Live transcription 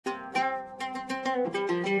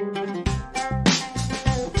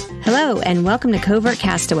Hello, and welcome to Covert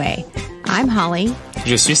Castaway. I'm Holly.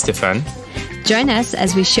 Je suis Stéphane. Join us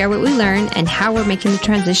as we share what we learn and how we're making the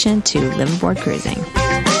transition to liveaboard cruising.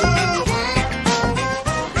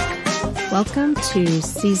 Welcome to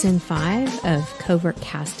Season 5 of Covert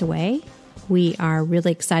Castaway. We are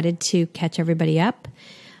really excited to catch everybody up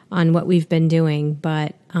on what we've been doing,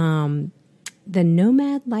 but the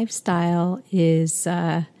Nomad lifestyle is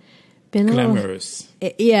been glamorous.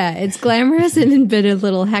 It's glamorous and been a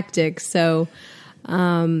little hectic. So,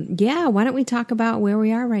 why don't we talk about where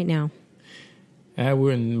we are right now?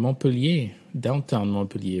 We're in Montpellier, downtown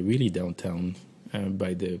Montpellier, really downtown,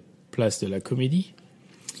 by the Place de la Comédie.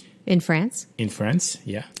 In France? In France,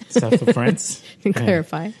 yeah. South of France.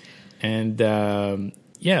 Clarify.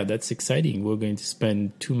 That's exciting. We're going to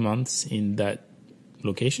spend 2 months in that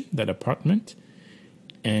location, that apartment.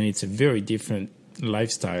 And it's a very different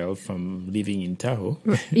lifestyle from living in Tahoe.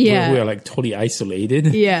 Yeah. Where we are like totally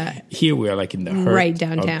isolated. Yeah. Here we are like in the heart right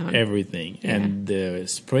downtown. Of everything. Yeah. And the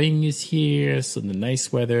spring is here, so the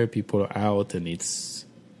nice weather, people are out, and it's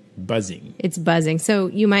buzzing. It's buzzing. So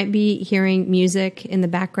you might be hearing music in the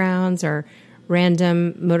backgrounds or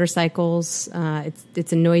random motorcycles.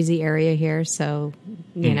 It's a noisy area here, so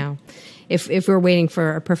you know, if we're waiting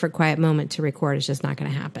for a perfect quiet moment to record, it's just not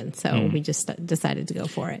going to happen. So we just decided to go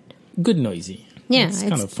for it. Good noisy. Yeah, it's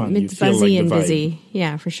kind of fun. It's you feel buzzy like and the vibe. busy.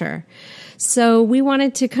 Yeah, for sure. So we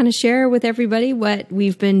wanted to kind of share with everybody what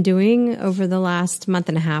we've been doing over the last month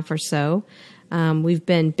and a half or so. We've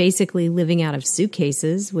been basically living out of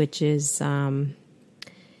suitcases, which is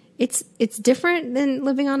it's different than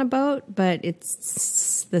living on a boat, but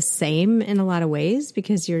it's the same in a lot of ways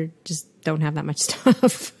because you just don't have that much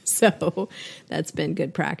stuff. So that's been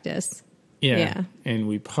good practice. Yeah, and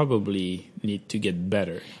we probably need to get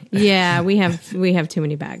better. Yeah, we have too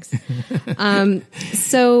many bags. Don't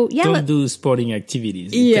do sporting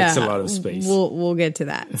activities. It takes a lot of space. We'll get to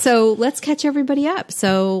that. So let's catch everybody up.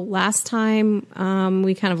 So last time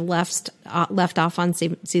we kind of left off on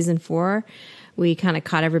season 4. We kind of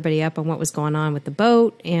caught everybody up on what was going on with the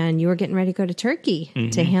boat, and you were getting ready to go to Turkey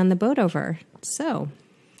to hand the boat over. So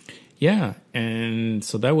yeah, and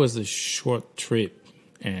so that was a short trip.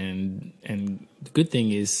 And the good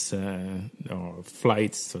thing is our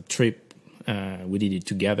flights or trip, we did it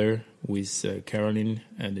together with Caroline,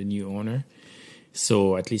 the new owner.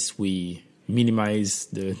 So at least we minimize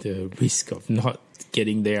the risk of not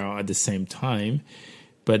getting there at the same time.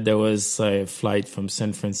 But there was a flight from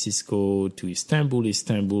San Francisco to Istanbul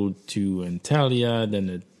to Antalya, then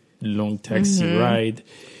a long taxi ride.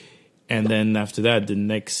 And then after that,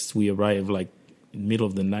 we arrived like middle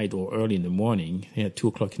of the night or early in the morning,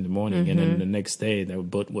 2:00 in the morning, and then the next day the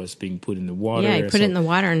boat was being put in the water. Yeah, you put it in the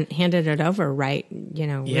water and handed it over really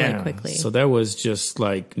quickly. So that was just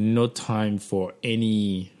like no time for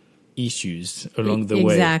any issues along the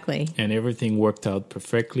way. Exactly. And everything worked out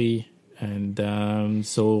perfectly. And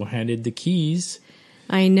so handed the keys.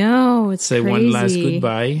 I know, it's say crazy. One last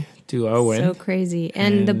goodbye to Owen. So crazy.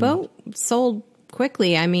 And the boat sold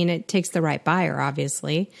quickly. I mean, it takes the right buyer,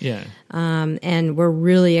 obviously. Yeah. And we're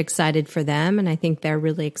really excited for them. And I think they're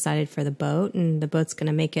really excited for the boat. And the boat's going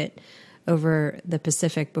to make it over the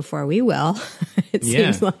Pacific before we will, it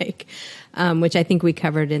seems like, which I think we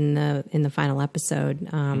covered in the final episode.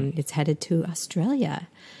 It's headed to Australia.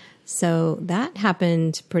 So that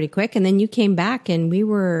happened pretty quick. And then you came back and we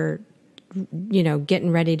were,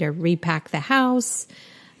 getting ready to repack the house,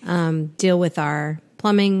 deal with our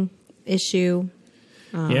plumbing issue.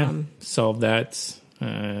 Solve that.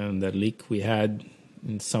 That leak we had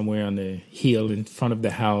somewhere on the hill in front of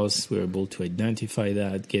the house, we were able to identify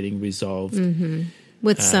that, getting resolved.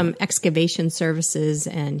 With some excavation services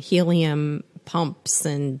and helium pumps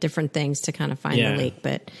and different things to kind of find the leak.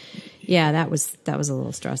 But yeah, that was a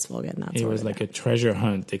little stressful getting that sorted. It was like a treasure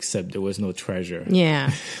hunt, except there was no treasure.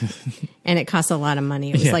 Yeah. And it cost a lot of money.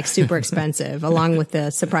 It was like super expensive, along with the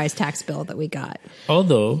surprise tax bill that we got.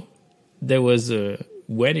 Although there was a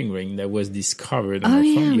wedding ring that was discovered in our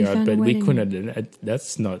front yard, but we couldn't.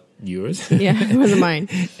 That's not yours. Yeah, it wasn't mine.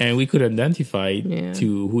 And we could identify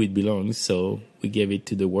to who it belongs, so we gave it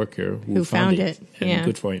to the worker who found it. And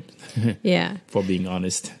good for him. For being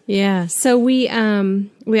honest. Yeah. So we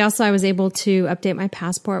also, I was able to update my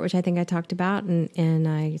passport, which I think I talked about, and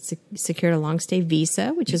I secured a long stay visa,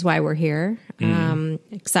 which is why we're here.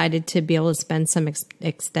 Excited to be able to spend some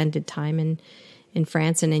extended time in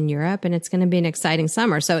France and in Europe, and it's going to be an exciting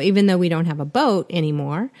summer. So even though we don't have a boat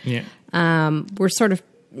anymore, we're sort of,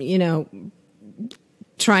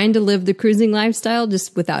 trying to live the cruising lifestyle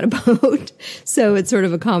just without a boat. So it's sort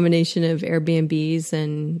of a combination of Airbnbs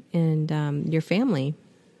and your family.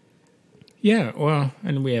 Yeah, well,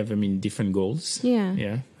 and we have, different goals.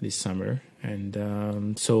 Yeah. This summer.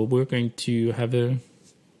 And so we're going to have a,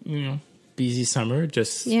 busy summer,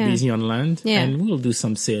 just busy on land. Yeah. And we'll do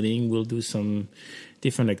some sailing. We'll do some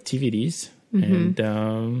different activities. And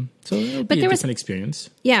so it'll be a different experience.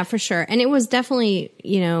 Yeah, for sure. And it was definitely,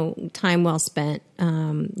 time well spent.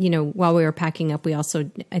 While we were packing up, we also,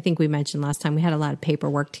 I think we mentioned last time, we had a lot of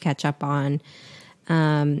paperwork to catch up on.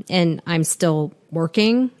 And I'm still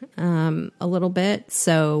working a little bit.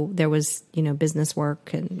 So there was, business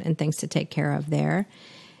work and things to take care of there.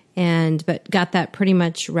 But got that pretty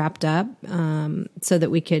much wrapped up so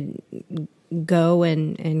that we could go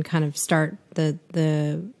and kind of start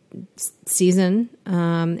the season.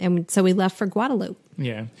 And so we left for Guadeloupe.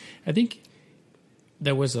 Yeah. I think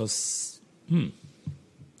there was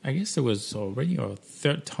I guess it was already our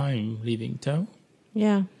third time leaving Tao.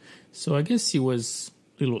 Yeah. So I guess it was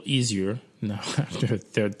a little easier now after a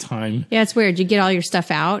third time. Yeah, it's weird. You get all your stuff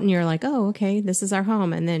out and you're like, oh, okay, this is our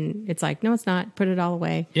home. And then it's like, no, it's not. Put it all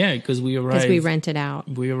away. Yeah, because we rented out.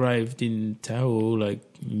 We arrived in Tao like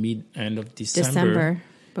end of December.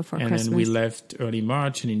 Before and Christmas. And then we left early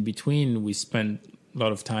March. And in between, we spent a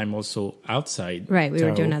lot of time also outside. Right, we Tao.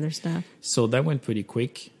 were doing other stuff. So that went pretty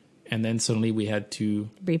quick. And then suddenly we had to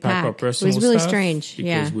repack pack our personal stuff. It was really strange.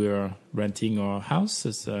 Because we were renting our house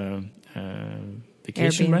as a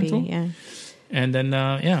vacation Airbnb, rental. Yeah. And then,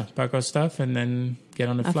 pack our stuff and then get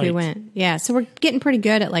on a flight. Off we went. Yeah. So we're getting pretty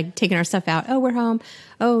good at like taking our stuff out. Oh, we're home.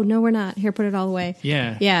 Oh, no, we're not. Here, put it all away.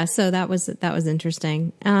 Yeah. Yeah. So that was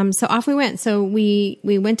interesting. So off we went. So we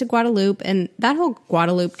went to Guadeloupe, and that whole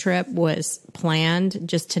Guadeloupe trip was planned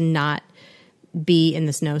just to not be in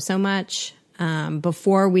the snow so much.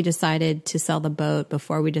 Before we decided to sell the boat,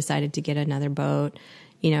 before we decided to get another boat,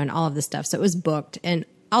 and all of this stuff. So it was booked. And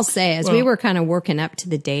I'll say, as we were kind of working up to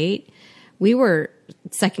the date, we were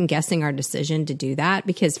second guessing our decision to do that,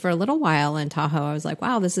 because for a little while in Tahoe, I was like,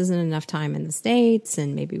 wow, this isn't enough time in the States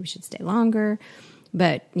and maybe we should stay longer.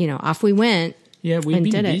 But, off we went. Yeah, we've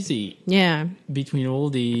been busy. Yeah. Between all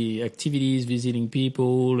the activities, visiting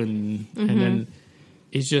people, and then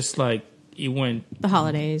it's just like it went the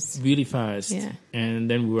holidays really fast. Yeah. And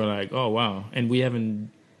then we were like, oh, wow. And we haven't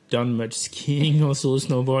done much skiing, also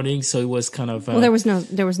snowboarding. So it was kind of... well, there was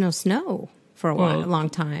no snow for a long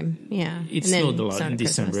time. Yeah. It snowed a lot in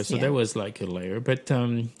December. Christmas, so there was like a layer. But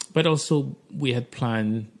also we had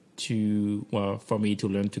planned for me to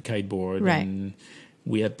learn to kiteboard. Right. And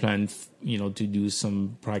we had planned, to do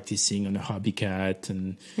some practicing on a hobby cat.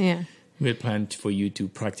 And we had planned for you to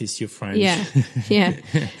practice your French. Yeah. Yeah.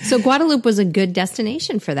 So Guadeloupe was a good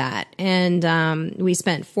destination for that. And we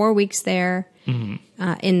spent 4 weeks there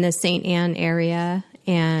in the St. Anne area.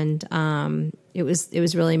 And it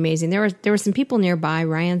was really amazing. There were some people nearby.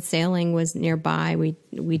 Ryan Sailing was nearby.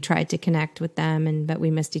 We tried to connect with them, but we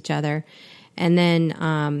missed each other. And then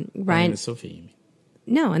Ryan and Sophie.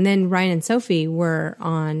 No, and then Ryan and Sophie were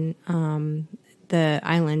on the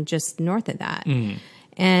island just north of that.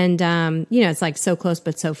 And it's like so close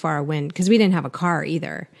but so far away, because we didn't have a car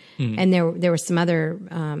either. And there were some other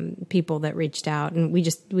people that reached out, and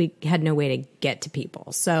we had no way to get to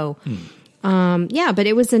people. So. But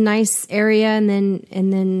it was a nice area. And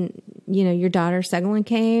then, your daughter Segalyn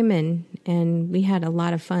came and we had a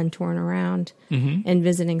lot of fun touring around and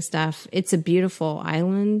visiting stuff. It's a beautiful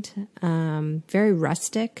island, very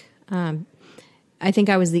rustic. I think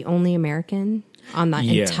I was the only American on that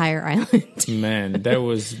entire island. Man, that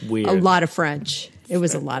was weird. A lot of French. It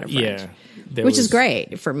was a lot of French. Yeah. Which is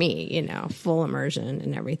great for me, full immersion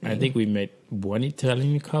and everything. I think we met one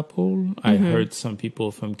Italian couple. I heard some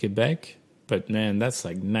people from Quebec. But man, that's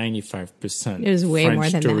like 95%. It was way French more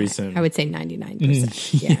than tourism. that. I would say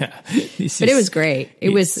 99%. Yeah. But it was great. It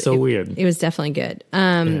was so weird. It was definitely good.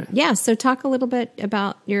 So talk a little bit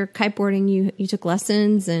about your kiteboarding. You took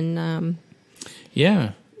lessons and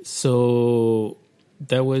So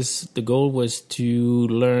the goal was to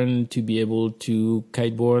learn to be able to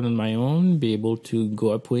kiteboard on my own, be able to go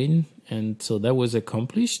upwind, and so that was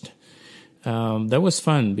accomplished. That was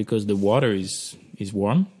fun because the water is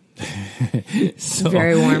warm.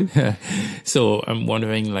 Very warm. So I'm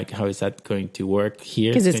wondering, like, how is that going to work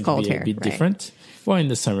here? Because it's cold here. A bit different. Well, in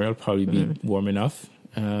the summer, it'll probably be warm enough.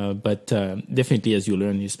 But definitely, as you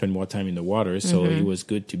learn, you spend more time in the water. So it was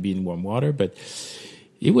good to be in warm water. But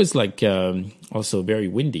it was like also very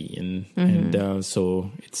windy, and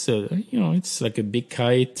so it's it's like a big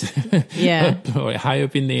kite, high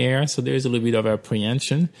up in the air. So there's a little bit of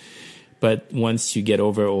apprehension. But once you get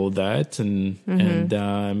over all that, and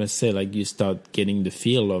I must say, like, you start getting the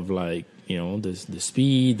feel of, like, the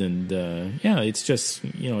speed and it's just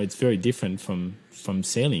it's very different from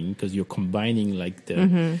sailing because you're combining like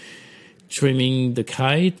the trimming the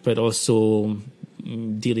kite, but also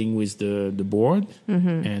dealing with the board,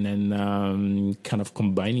 and then kind of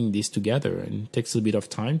combining this together, and it takes a bit of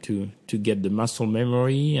time to get the muscle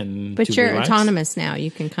memory but to you're relax. Autonomous now.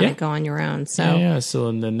 You can kind of go on your own. So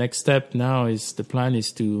so the next step now is the plan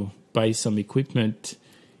is to buy some equipment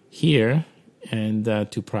here and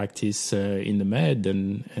to practice in the med,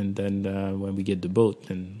 and then when we get the boat,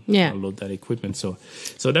 then I'll load that equipment. So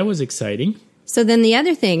that was exciting. So then the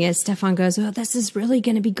other thing is Stefan goes, well, this is really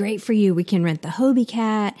going to be great for you. We can rent the Hobie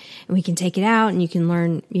Cat and we can take it out and you can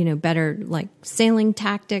learn, better like sailing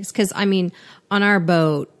tactics. Cause I mean, on our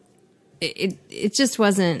boat, it just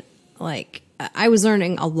wasn't like, I was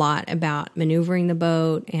learning a lot about maneuvering the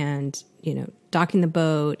boat and, docking the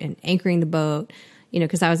boat and anchoring the boat,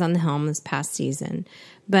 cause I was on the helm this past season,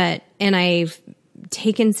 and I've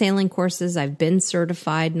taken sailing courses. I've been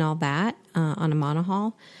certified and all that, on a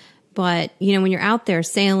monohull. But, when you're out there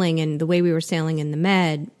sailing and the way we were sailing in the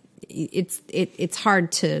med, it's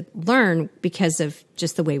hard to learn because of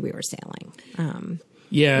just the way we were sailing. In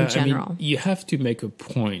general. I mean, you have to make a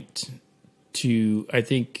point to, I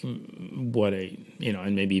think,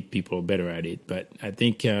 and maybe people are better at it, but I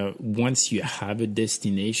think once you have a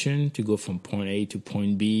destination to go from point A to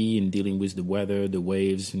point B and dealing with the weather, the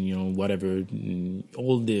waves, and, whatever,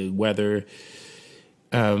 all the weather,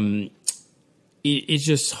 it's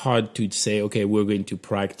just hard to say, okay, we're going to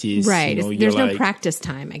practice. Right. There's no practice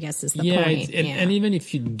time, I guess, is the point. And even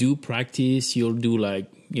if you do practice, you'll do like,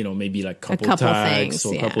 maybe like a couple tags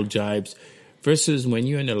or a couple jibes. Versus when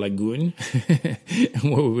you're in a lagoon,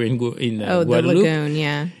 where we're in Guadeloupe. The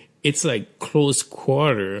lagoon, it's like close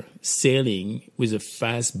quarter sailing with a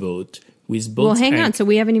fast boat. With boats. Well, hang on. So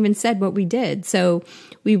we haven't even said what we did. So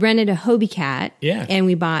we rented a Hobie Cat. Yeah. And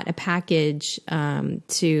we bought a package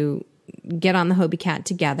to get on the Hobie Cat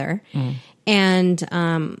together and,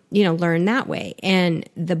 learn that way. And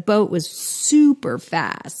the boat was super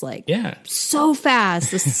fast, so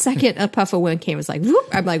fast. The second a puff of wind came, it was like, whoop,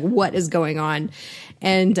 I'm like, what is going on?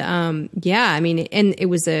 And, and it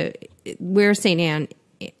was where St. Anne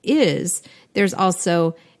is, there's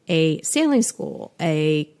also a sailing school,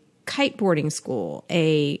 a kiteboarding school,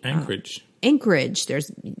 anchorage.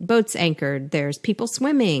 There's boats anchored. There's people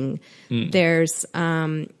swimming. There's,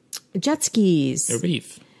 jet skis. A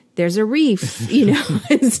reef. There's a reef,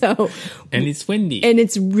 and so. And it's windy. And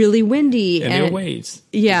it's really windy. And there are waves.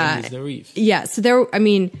 Yeah. And the reef. Yeah. So that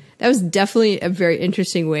was definitely a very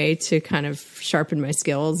interesting way to kind of sharpen my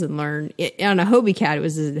skills and learn. On a Hobie Cat, it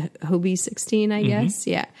was a Hobie 16, I guess.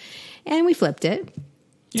 Yeah. And we flipped it.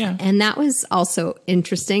 Yeah. And that was also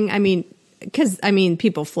interesting. Because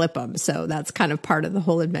people flip them. So that's kind of part of the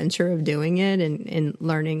whole adventure of doing it and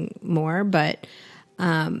learning more. But,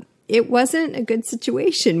 it wasn't a good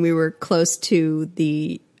situation. We were close to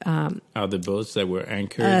the the boats that were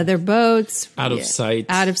anchored. Their boats out of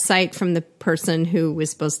sight from the person who was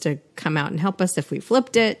supposed to come out and help us if we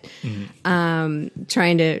flipped it.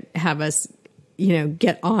 Trying to have us,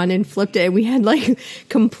 get on and flipped it. And we had like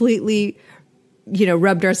completely,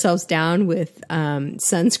 rubbed ourselves down with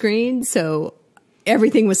sunscreen. So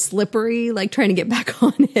everything was slippery, like trying to get back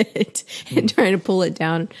on it and trying to pull it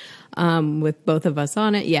down. With both of us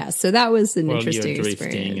on it. Yeah. So that was an interesting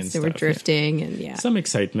experience. They were drifting and some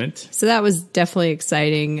excitement. So that was definitely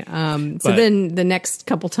exciting. So then the next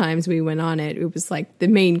couple times we went on it, it was like the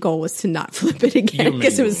main goal was to not flip it again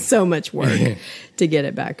because it was so much work to get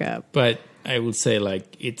it back up. But I would say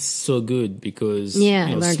like it's so good because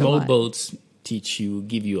small boats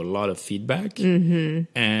give you a lot of feedback.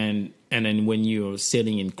 And then when you're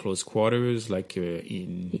sailing in close quarters, like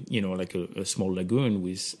like a small lagoon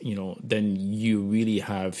with, then you really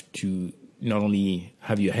have to not only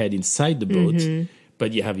have your head inside the boat,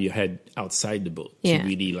 but you have your head outside the boat to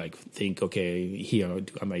really like think, okay, here,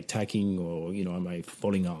 am I tacking or, am I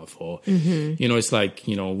falling off? Or, it's like,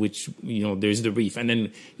 there's the reef. And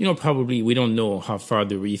then, probably we don't know how far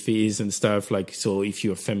the reef is and stuff. Like, so if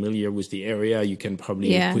you're familiar with the area, you can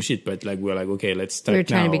probably push it. But like, we're like, okay, let's start now. We're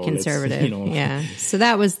trying to be conservative. Yeah. So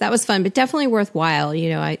that was fun, but definitely worthwhile.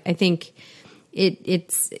 I think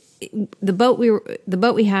it's the boat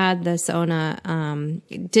we had, the Sona,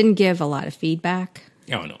 didn't give a lot of feedback.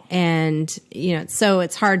 Oh, no. And, so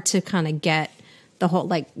it's hard to kind of get the whole,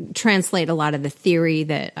 like, translate a lot of the theory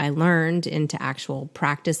that I learned into actual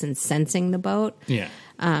practice and sensing the boat. Yeah.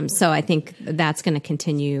 So I think that's going to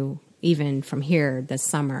continue even from here this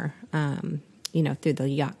summer, through the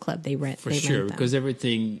yacht club they rent. For sure, because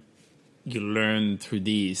everything you learn through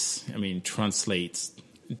these, translates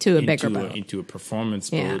to a bigger boat, into a performance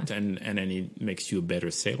boat, and then it makes you a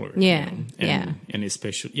better sailor. Yeah, and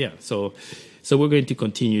especially So we're going to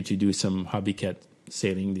continue to do some hobby cat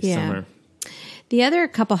sailing this summer. The other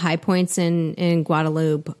couple high points in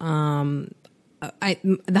Guadeloupe, the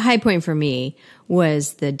high point for me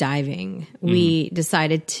was the diving. We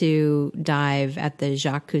decided to dive at the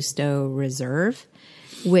Jacques Cousteau Reserve,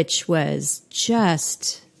 which was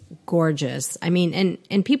just gorgeous. I mean,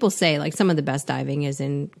 and people say like some of the best diving is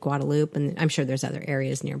in Guadeloupe, and I'm sure there's other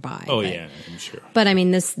areas nearby. Oh, yeah, I'm sure. But I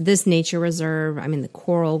mean, this nature reserve, I mean, the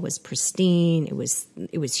coral was pristine. It was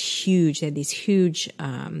huge. They had these huge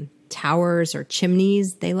towers or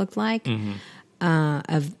chimneys, they looked like,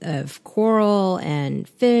 of coral and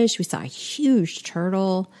fish. We saw a huge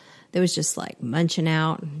turtle that was just like munching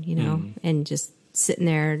out, and just sitting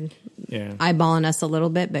there eyeballing us a little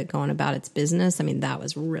bit, but going about its business. I mean, that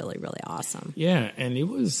was really, really awesome. Yeah, and it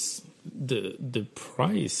was the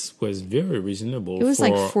price was very reasonable. It was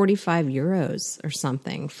like 45 euros or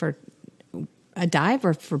something for a dive,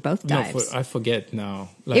 or for both dives. I forget now.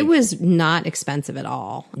 It was not expensive at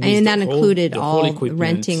all. And that included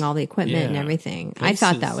renting all the equipment and everything. Places, I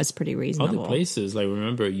thought that was pretty reasonable. Other places, like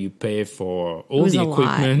remember, you pay for all the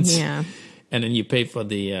equipment. Yeah. And then you pay for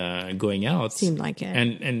the going out. Seemed like it.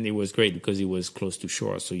 And it was great because it was close to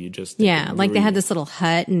shore. So you just... Yeah, like they had this little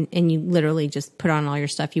hut, and you literally just put on all your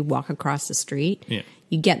stuff. You walk across the street. Yeah.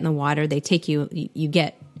 You get in the water. They take you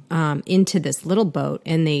get into this little boat,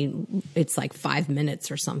 and it's like 5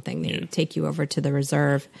 minutes or something. They take you over to the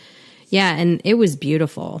reserve. Yeah, and it was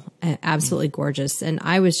beautiful. Absolutely gorgeous. And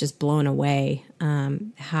I was just blown away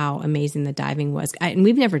how amazing the diving was. And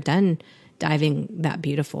we've never done diving that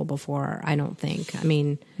beautiful before, I don't think. I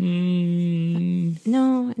mean,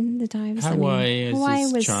 no, in the dives. Hawaii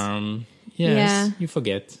was charm. Yes, you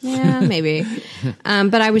forget. Yeah, maybe.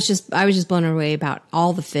 But I was just blown away about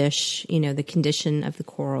all the fish, the condition of the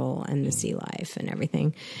coral and the sea life and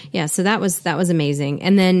everything. Yeah, so that was amazing.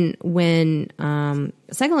 And then when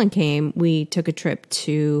Segolin came, we took a trip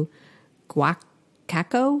to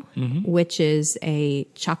Guacaco, which is a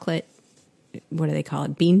chocolate, what do they call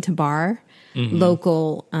it? Bean to bar.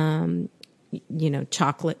 Local,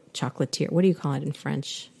 chocolatier. What do you call it in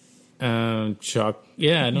French? I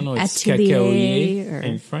don't know. It's cacao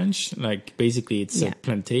in French. Like basically, it's a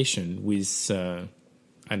plantation with I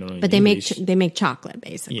don't know. But they make chocolate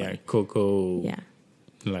basically. Yeah, cocoa. Yeah,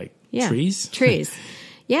 like trees. Trees.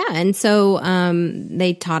 Yeah, and so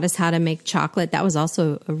they taught us how to make chocolate. That was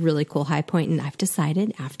also a really cool high point. And I've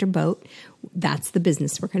decided after boat, that's the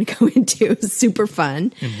business we're going to go into. It was super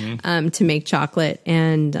fun to make chocolate,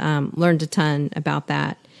 and learned a ton about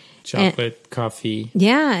that. Chocolate, coffee.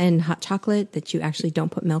 Yeah, and hot chocolate that you actually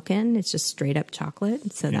don't put milk in. It's just straight up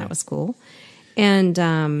chocolate. So that was cool. And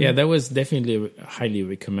that was definitely highly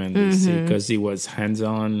recommended because it was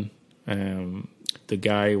hands-on. The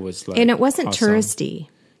guy was like, and it wasn't awesome. Touristy.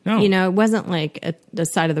 No. It wasn't like the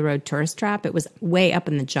side of the road tourist trap. It was way up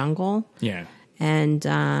in the jungle. Yeah. And,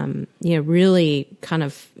 really kind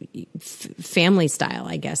of family style,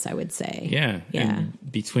 I guess I would say. Yeah. Yeah.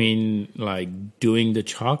 And between like doing the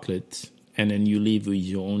chocolate, and then you leave with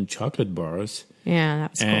your own chocolate bars. Yeah,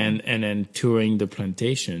 that's cool. And then touring the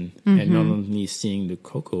plantation, and not only seeing the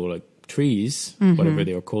cocoa, like trees, whatever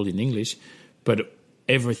they are called in English, but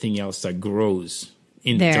everything else that grows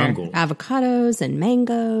in the jungle. Avocados and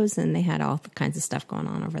mangoes, and they had all kinds of stuff going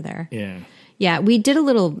on over there. Yeah. Yeah, we did a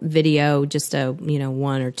little video, just a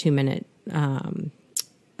 1 or 2 minute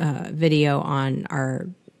video on our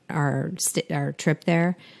trip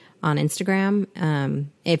there on Instagram.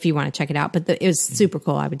 If you want to check it out, but it was super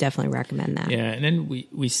cool. I would definitely recommend that. Yeah, and then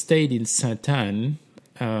we stayed in Sainte-Anne,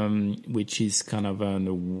 which is kind of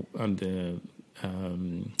on the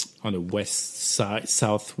west side,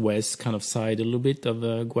 southwest kind of side, a little bit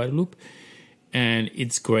of Guadeloupe. And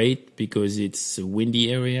it's great because it's a windy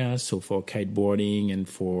area, so for kiteboarding and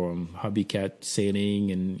for hobby cat sailing,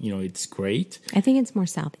 and it's great. I think it's more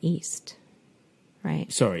southeast, right?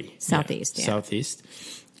 Sorry, southeast. Yeah. Southeast.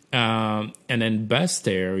 And then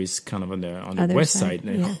Basse-Terre is kind of on the west side,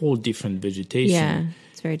 and a whole different vegetation. Yeah,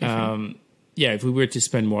 it's very different. If we were to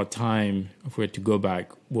spend more time, if we were to go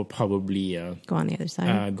back, we'll probably go on the other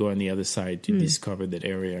side. Go on the other side to discover that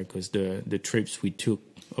area, because the trips we took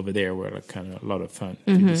over there were like kind of a lot of fun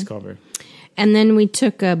to discover. And then we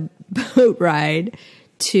took a boat ride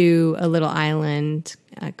to a little island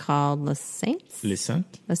called Les Saints.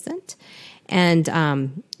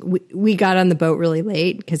 And we got on the boat really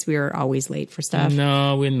late because we were always late for stuff.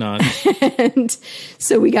 No, we're not. And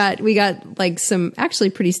so we got like some actually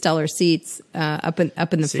pretty stellar seats up in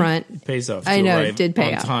the front. It pays off. I know it did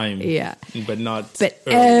pay on off. Time, yeah, but not. But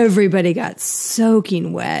early. everybody got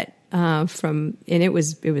soaking wet and it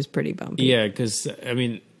was pretty bumpy. Yeah, because I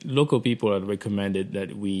mean, local people had recommended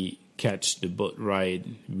that we catch the boat ride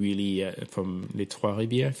really from Les Trois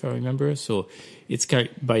Rivières, if I remember. So it's kind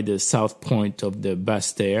of by the south point of the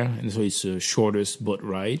Basse-Terre, and so it's the shortest boat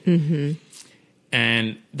ride. Mm-hmm.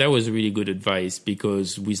 And that was really good advice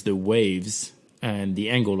because with the waves and the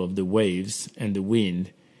angle of the waves and the wind,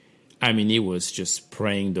 I mean, it was just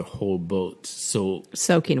spraying the whole boat. So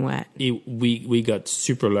soaking wet. We got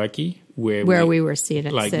super lucky where we were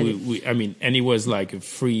seated. Like I mean, and it was like a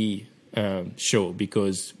free show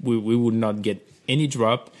because we would not get any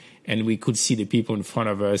drop, and we could see the people in front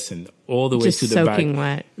of us and all the way just to the back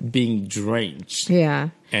wet. Being drenched. Yeah.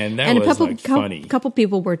 And that was funny. A couple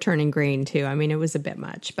people were turning green too. I mean, it was a bit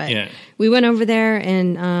much, but yeah. We went over there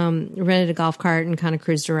and rented a golf cart and kind of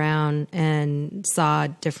cruised around and saw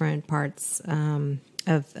different parts of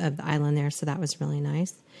the island there. So that was really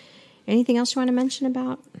nice. Anything else you want to mention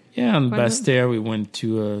about? Yeah, on Basse-Terre, we went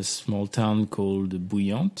to a small town called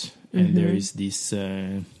Bouillante, and there is this,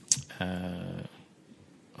 how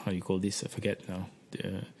do you call this? I forget now.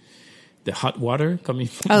 The hot water coming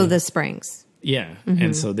from... the springs. Yeah,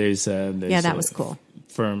 and so there's that was cool.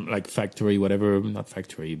 Firm, like factory, whatever, not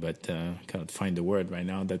factory, but cannot find the word right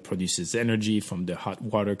now, that produces energy from the hot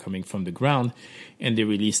water coming from the ground, and they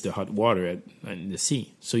release the hot water in the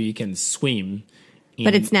sea. So you can swim...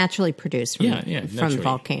 But it's naturally produced from the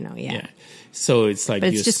volcano, yeah. So it's like...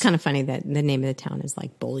 But it's just kind of funny that the name of the town is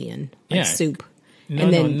like bouillon, like soup.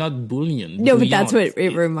 No, not bouillon. No, but that's what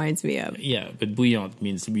it reminds me of. Yeah, but bouillon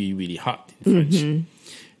means really, really hot in French.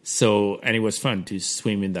 So, and it was fun to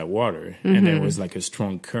swim in that water. And there was like a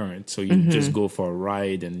strong current. So you just go for a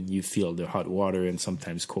ride and you feel the hot water and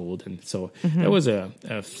sometimes cold. And so that was a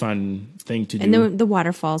fun thing to do. And the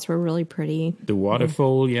waterfalls were really pretty. The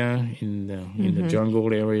waterfall, in the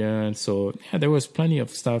jungle area. And so, there was plenty of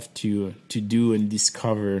stuff to do and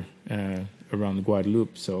discover around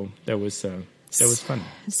Guadeloupe. So that was fun.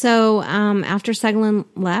 So after Seguin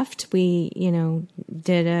left, we,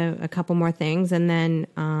 did a couple more things. And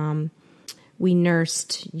then we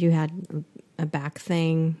nursed. You had a back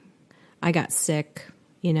thing. I got sick,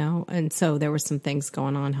 and so there were some things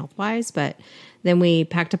going on health-wise. But then we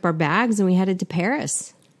packed up our bags and we headed to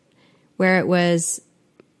Paris, where it was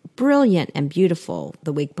brilliant and beautiful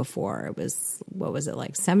the week before. It was, what was it,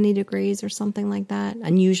 like 70 degrees or something like that?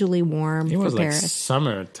 Unusually warm for Paris. It was like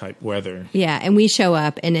summer type weather. Yeah, and we show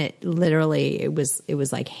up and it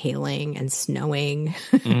was like hailing and snowing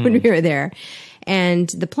when we were there. And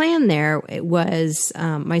the plan there was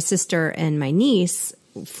my sister and my niece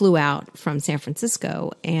flew out from San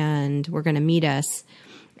Francisco and were going to meet us.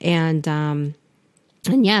 And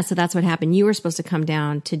yeah, so that's what happened. You were supposed to come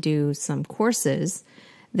down to do some courses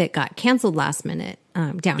that got canceled last minute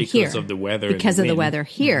down here because of the weather. Because of the weather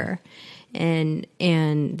here, and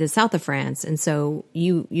the south of France, and so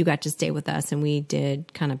you got to stay with us, and we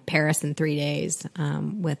did kind of Paris in 3 days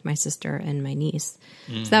with my sister and my niece.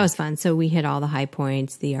 So that was fun. So we hit all the high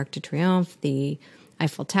points: the Arc de Triomphe, the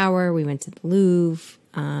Eiffel Tower. We went to the Louvre,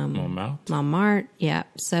 Montmartre. Yeah.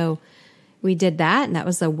 So we did that, and that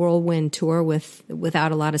was a whirlwind tour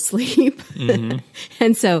without a lot of sleep.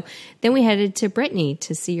 And so then we headed to Brittany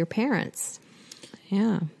to see your parents.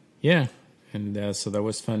 Yeah. Yeah, and so that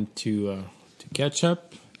was fun to catch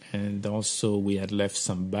up, and also we had left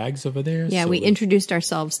some bags over there. Yeah, so we introduced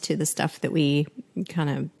ourselves to the stuff that we kind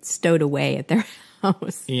of stowed away at their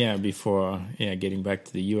house. Yeah, before getting back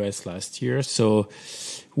to the U.S. last year. So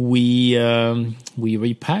we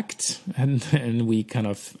repacked and we kind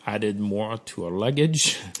of added more to our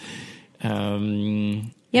luggage.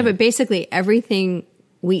 But basically everything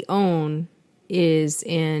we own is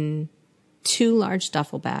in 2 large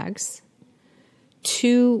duffel bags,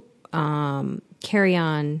 2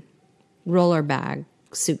 carry-on roller bag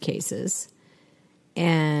suitcases,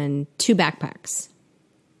 and 2 backpacks.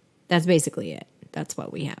 That's basically it. That's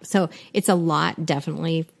what we have. So it's a lot,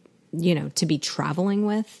 definitely, to be traveling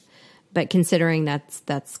with. But considering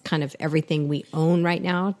that's kind of everything we own right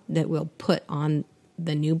now that we'll put on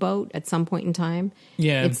the new boat at some point in time,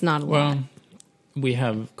 it's not a lot. We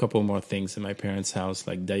have a couple more things in my parents' house,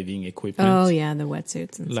 like diving equipment. Oh, yeah, the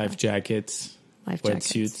wetsuits and life jackets,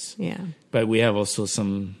 wetsuits. Yeah. But we have also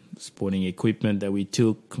some sporting equipment that we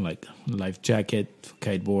took, like life jacket,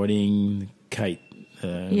 kiteboarding, kite,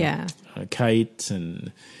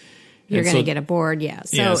 and You're going to get a board. Yeah.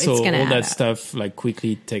 So it's going to all that stuff like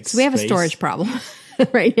quickly takes So we have space. a storage problem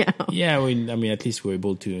right now. Yeah. I mean, at least we're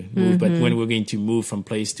able to move, but when we're going to move from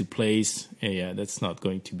place to place, yeah, that's not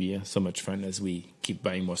going to be so much fun as we keep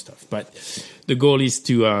buying more stuff. But the goal is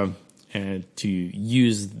to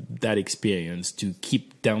use that experience to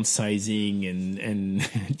keep downsizing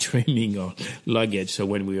and trimming our luggage. So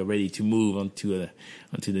when we are ready to move onto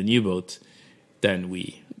the new boat, then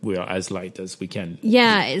we are as light as we can.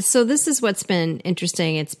 Yeah. So this is what's been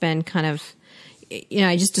interesting. It's been kind of,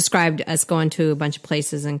 I just described us going to a bunch of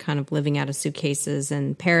places and kind of living out of suitcases,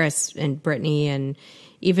 and Paris and Brittany, and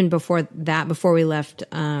even before that, before we left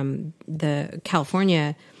the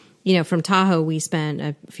California, from Tahoe, we spent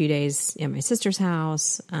a few days at my sister's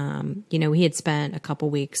house. We had spent a couple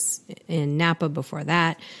weeks in Napa before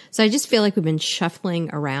that. So I just feel like we've been shuffling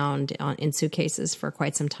around in suitcases for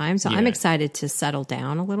quite some time. So I'm excited to settle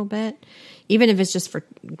down a little bit, even if it's just we're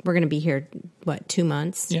going to be here, 2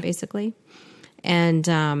 months, basically. And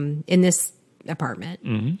in this apartment.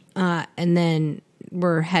 And then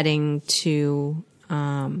we're heading to,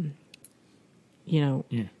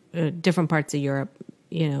 different parts of Europe,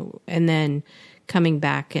 and then coming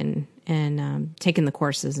back and taking the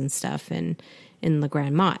courses and stuff in Le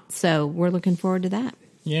Grand Mont. So we're looking forward to that.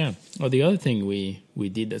 Yeah. Well, the other thing we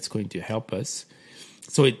did that's going to help us.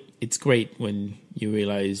 So it's great when you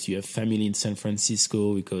realize you have family in San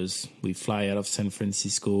Francisco, because we fly out of San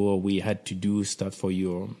Francisco, or we had to do stuff for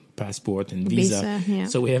your passport and visa. Yeah.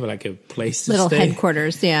 So we have like a place to Little stay.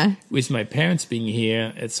 headquarters, yeah. With my parents being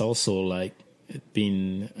here, it's also like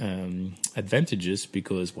been advantageous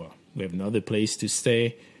because, we have another place to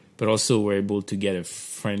stay, but also we're able to get a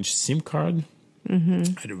French SIM card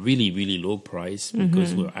at a really, really low price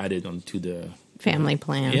because we're added onto the family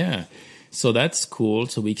plan. Yeah. So that's cool.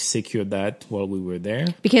 So we secured that while we were there.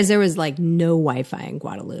 Because there was like no Wi-Fi in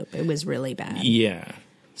Guadeloupe. It was really bad. Yeah.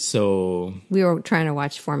 So we were trying to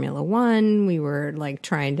watch Formula One. We were like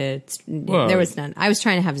trying to, there was none. I was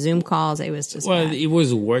trying to have Zoom calls. It was just bad. It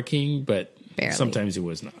was working, but barely. Sometimes it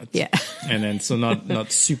was not. Yeah. And then so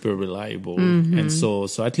not super reliable. And so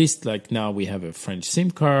at least like now we have a French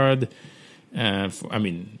SIM card.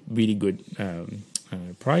 Really good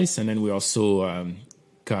price. And then we also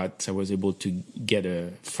I was able to get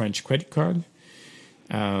a French credit card,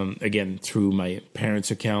 again, through my parents'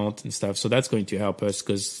 account and stuff. So that's going to help us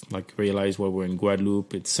because, like, realize while we're in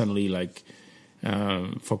Guadeloupe, it's suddenly like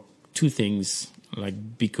for two things,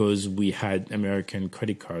 like because we had American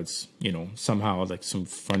credit cards, somehow like some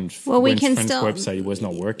French website was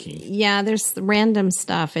not working. Yeah, there's random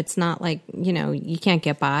stuff. It's not like, you can't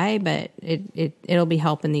get by, but it'll be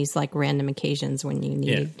helping these like random occasions when you need.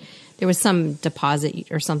 Yeah. There was some deposit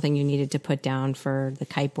or something you needed to put down for the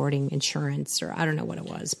kiteboarding insurance, or I don't know what it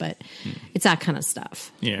was, but it's that kind of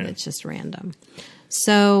stuff. Yeah. It's just random.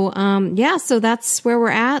 So, so that's where we're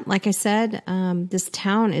at. Like I said, this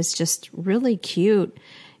town is just really cute.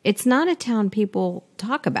 It's not a town people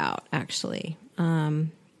talk about, actually.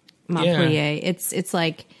 Montpellier. Yeah. It's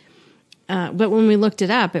like, but when we looked it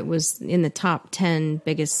up, it was in the top 10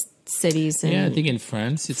 biggest cities. I think in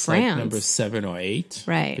France, it's like number 7 or 8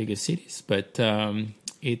 biggest cities. But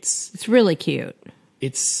it's really cute.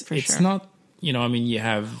 It's not, you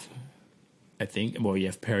have, I think, you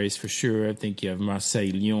have Paris for sure. I think you have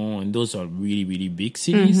Marseille, Lyon, and those are really, really big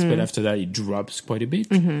cities. But after that, it drops quite a bit.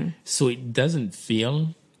 So it doesn't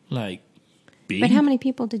feel like big. But how many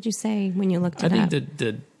people did you say when you looked it up? I think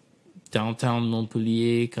the downtown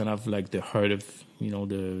Montpellier, kind of like the heart of,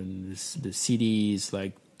 the city is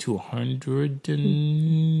like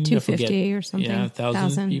 250 or something. Yeah,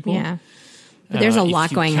 1,000 people. Yeah. But there's a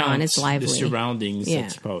lot going on. It's lively. The surroundings,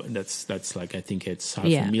 that's like, I think it's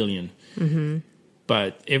 500,000.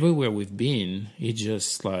 But everywhere we've been, it's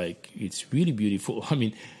just like, it's really beautiful. I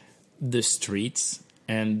mean, the streets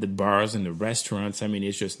and the bars and the restaurants,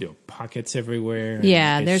 it's just, there are pockets everywhere.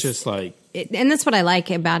 Yeah. It's just like. And that's what I like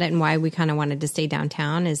about it, and why we kind of wanted to stay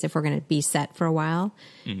downtown, is if we're going to be set for a while,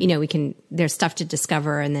 there's stuff to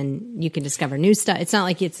discover, and then you can discover new stuff. It's not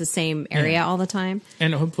like it's the same area all the time.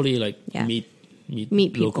 And hopefully meet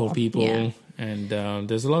local people. Yeah. And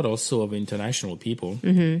there's a lot also of international people,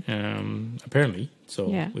 apparently. So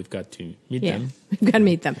we've got to meet them. We've got to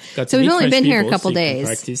meet them. So we've only been here a couple days.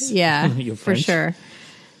 Practice for sure.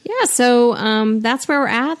 Yeah, so that's where we're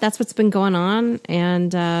at. That's what's been going on.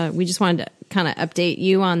 And we just wanted to kind of update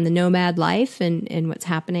you on the Nomad life and what's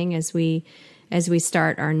happening as we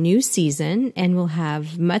start our new season. And we'll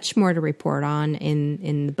have much more to report on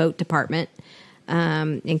in the boat department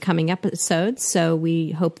in coming episodes. So we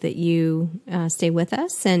hope that you stay with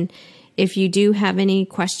us. And If you do have any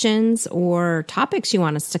questions or topics you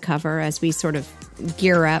want us to cover as we sort of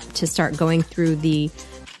gear up to start going through the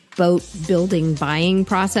boat building buying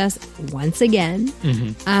process once again,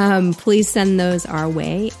 please send those our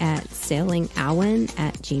way at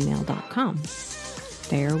sailingawen@gmail.com.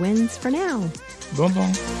 Fair winds for now. Bon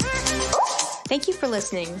bon. Thank you for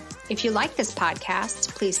listening. If you like this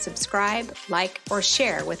podcast, please subscribe, like, or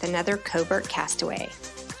share with another Covert Castaway.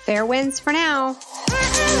 Fair winds for now.